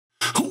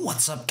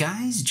What's up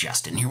guys,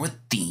 Justin here with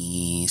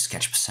the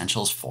SketchUp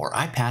Essentials for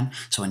iPad.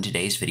 So in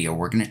today's video,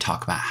 we're going to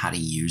talk about how to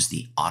use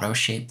the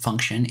Autoshape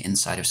function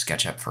inside of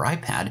SketchUp for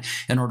iPad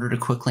in order to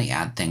quickly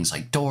add things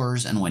like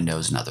doors and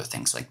windows and other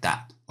things like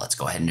that. Let's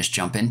go ahead and just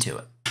jump into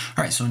it.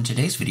 All right, so in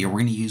today's video,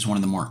 we're going to use one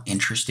of the more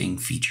interesting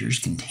features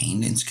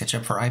contained in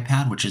SketchUp for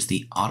iPad, which is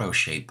the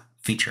Autoshape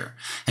feature.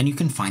 And you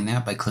can find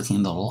that by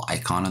clicking the little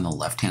icon on the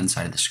left-hand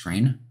side of the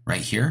screen right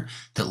here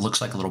that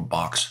looks like a little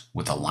box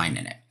with a line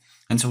in it.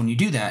 And so when you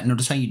do that,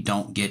 notice how you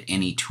don't get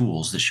any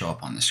tools that show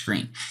up on the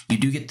screen. You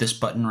do get this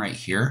button right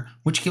here,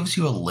 which gives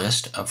you a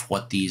list of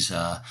what these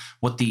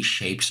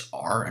shapes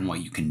are and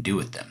what you can do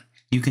with them.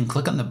 You can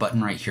click on the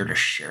button right here to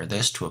share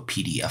this to a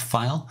PDF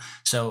file.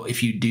 So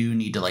if you do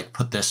need to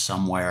put this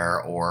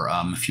somewhere, or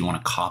if you want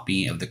a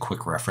copy of the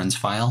quick reference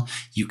file,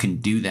 you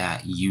can do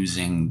that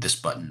using this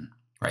button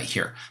right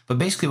here. But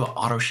basically what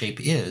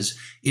Autoshape is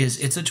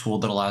it's a tool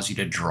that allows you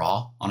to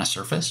draw on a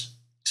surface.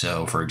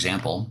 So for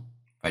example,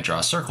 if I draw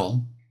a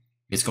circle,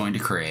 it's going to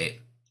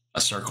create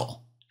a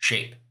circle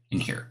shape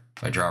in here.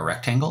 If I draw a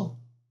rectangle,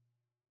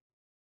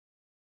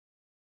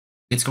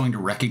 it's going to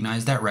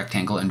recognize that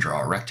rectangle and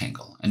draw a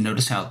rectangle. And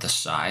notice how the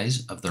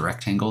size of the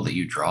rectangle that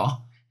you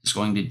draw is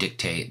going to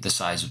dictate the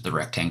size of the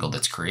rectangle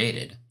that's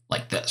created,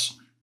 like this.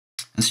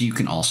 And so you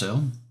can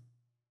also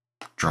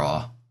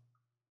draw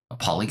a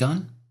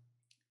polygon,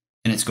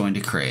 and it's going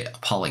to create a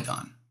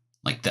polygon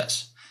like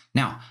this.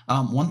 Now,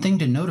 one thing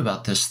to note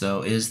about this,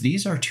 though, is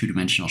these are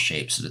two-dimensional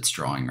shapes that it's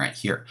drawing right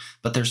here,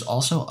 but there's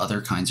also other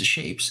kinds of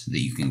shapes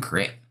that you can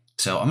create.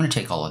 So I'm going to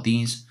take all of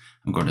these,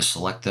 I'm going to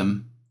select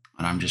them,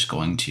 and I'm just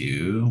going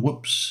to,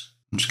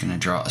 I'm just going to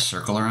draw a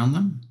circle around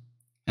them,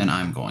 and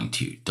I'm going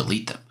to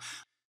delete them.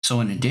 So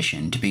in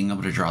addition to being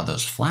able to draw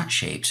those flat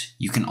shapes,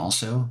 you can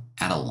also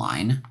add a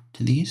line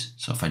to these.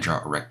 So if I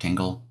draw a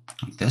rectangle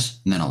like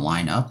this, and then a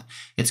line up,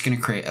 it's going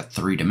to create a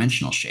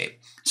three-dimensional shape.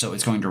 So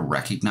it's going to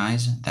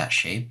recognize that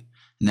shape,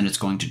 and then it's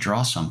going to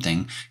draw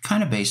something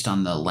kind of based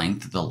on the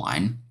length of the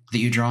line that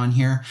you draw in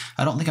here.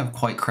 I don't think I've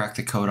quite cracked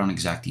the code on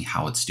exactly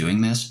how it's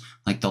doing this.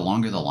 Like the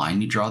longer the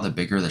line you draw, the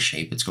bigger the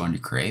shape it's going to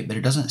create, but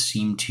it doesn't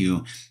seem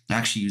to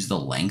actually use the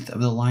length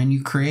of the line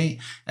you create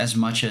as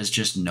much as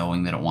just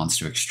knowing that it wants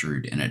to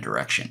extrude in a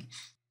direction.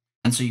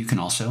 And so you can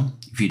also,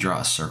 if you draw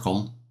a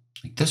circle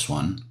like this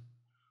one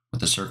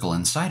with a circle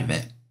inside of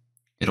it,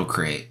 it'll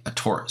create a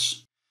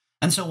torus.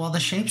 And so while the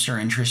shapes are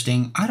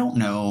interesting, I don't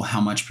know how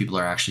much people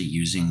are actually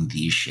using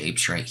these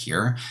shapes right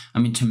here. I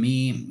mean, to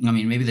me,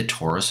 maybe the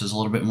torus is a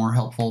little bit more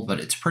helpful, but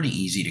it's pretty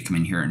easy to come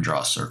in here and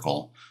draw a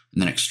circle and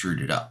then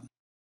extrude it up.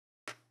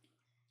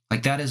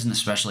 Like that isn't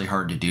especially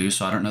hard to do,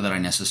 so I don't know that I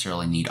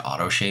necessarily need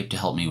Autoshape to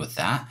help me with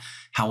that.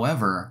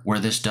 However, where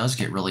this does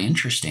get really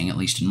interesting, at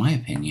least in my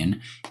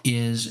opinion,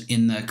 is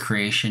in the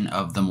creation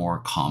of the more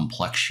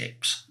complex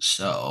shapes.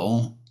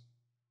 So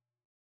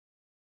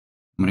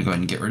I'm going to go ahead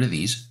and get rid of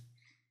these.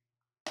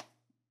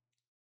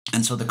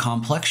 And so the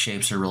complex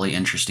shapes are really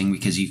interesting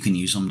because you can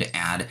use them to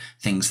add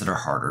things that are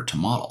harder to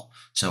model.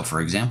 So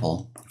for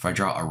example, if I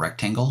draw a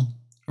rectangle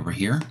over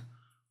here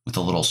with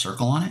a little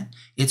circle on it,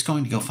 it's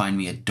going to go find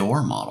me a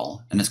door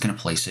model, and it's going to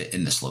place it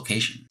in this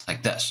location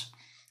like this.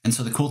 And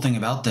so the cool thing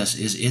about this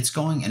is it's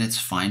going and it's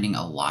finding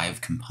a live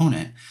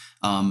component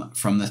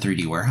from the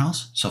 3D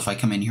warehouse. So if I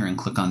come in here and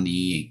click on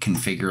the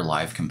configure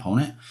live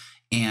component,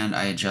 and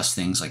I adjust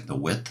things like the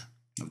width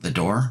of the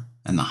door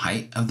and the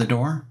height of the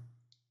door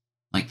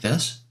like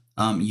this,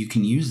 you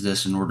can use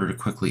this in order to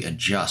quickly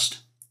adjust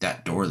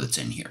that door that's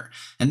in here.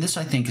 And this,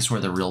 I think, is where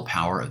the real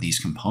power of these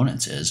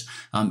components is,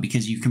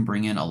 because you can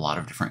bring in a lot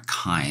of different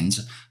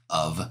kinds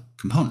of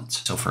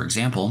components. So for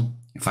example,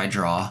 if I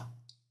draw a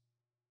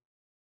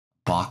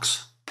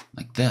box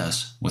like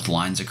this with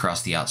lines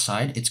across the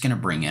outside, it's going to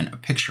bring in a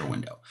picture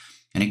window.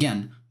 And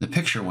again, the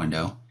picture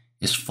window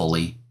is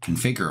fully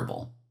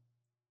configurable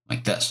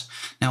like this.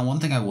 Now,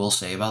 one thing I will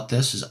say about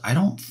this is I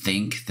don't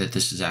think that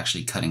this is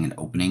actually cutting an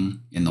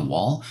opening in the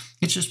wall.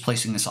 It's just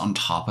placing this on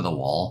top of the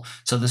wall.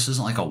 So this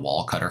isn't like a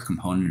wall cutter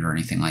component or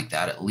anything like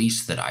that, at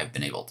least that I've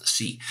been able to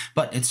see.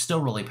 But it's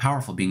still really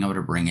powerful being able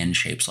to bring in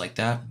shapes like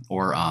that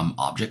or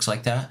objects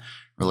like that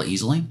really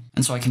easily.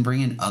 And so I can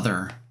bring in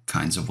other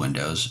kinds of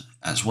windows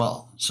as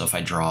well. So if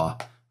I draw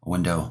a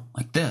window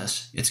like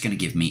this, it's going to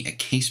give me a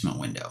casement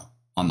window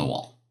on the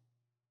wall.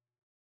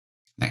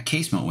 That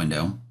casement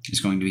window is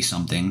going to be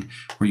something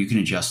where you can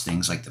adjust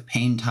things like the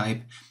pane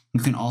type. You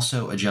can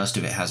also adjust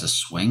if it has a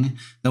swing.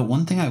 Though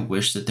one thing I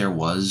wish that there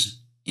was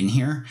in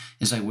here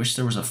is I wish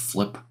there was a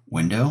flip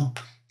window,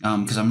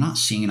 because I'm not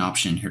seeing an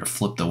option here to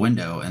flip the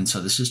window. And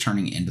so this is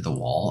turning into the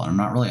wall, and I'm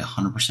not really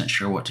 100%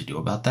 sure what to do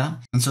about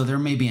that. And so there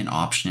may be an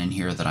option in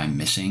here that I'm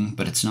missing,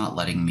 but it's not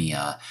letting me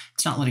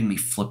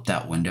flip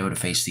that window to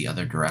face the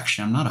other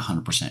direction. I'm not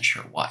 100%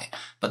 sure why,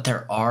 but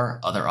there are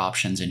other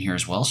options in here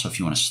as well. So if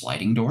you want a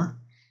sliding door,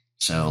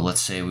 so let's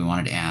say we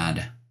wanted to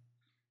add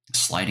a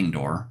sliding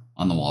door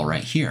on the wall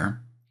right here,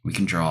 we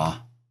can draw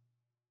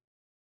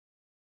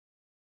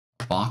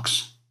a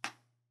box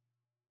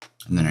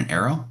and then an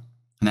arrow,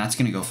 and that's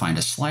going to go find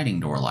a sliding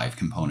door live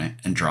component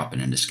and drop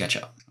it into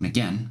SketchUp. And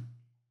again,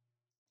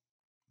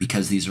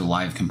 because these are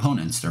live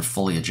components, they're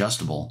fully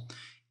adjustable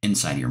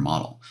inside your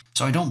model.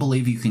 So I don't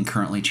believe you can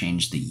currently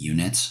change the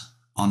units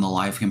on the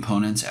live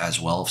components as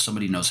well. If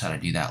somebody knows how to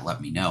do that,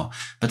 let me know.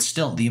 But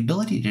still, the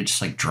ability to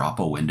just like drop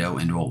a window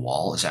into a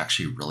wall is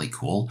actually really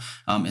cool.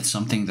 It's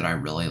something that I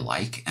really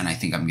like, and I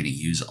think I'm going to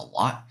use a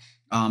lot.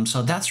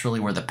 So that's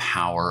really where the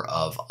power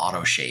of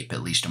Autoshape,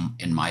 at least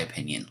in my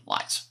opinion,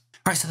 lies.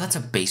 All right, so that's a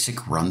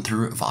basic run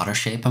through of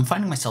Autoshape. I'm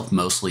finding myself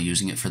mostly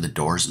using it for the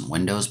doors and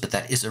windows, but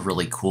that is a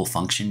really cool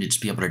function to just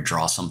be able to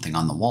draw something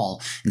on the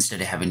wall instead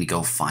of having to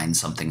go find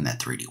something in that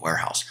 3D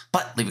warehouse.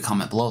 But leave a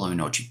comment below, let me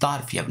know what you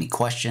thought. If you have any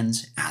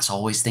questions, as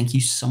always, thank you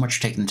so much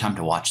for taking the time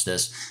to watch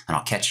this, and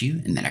I'll catch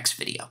you in the next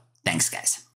video. Thanks, guys.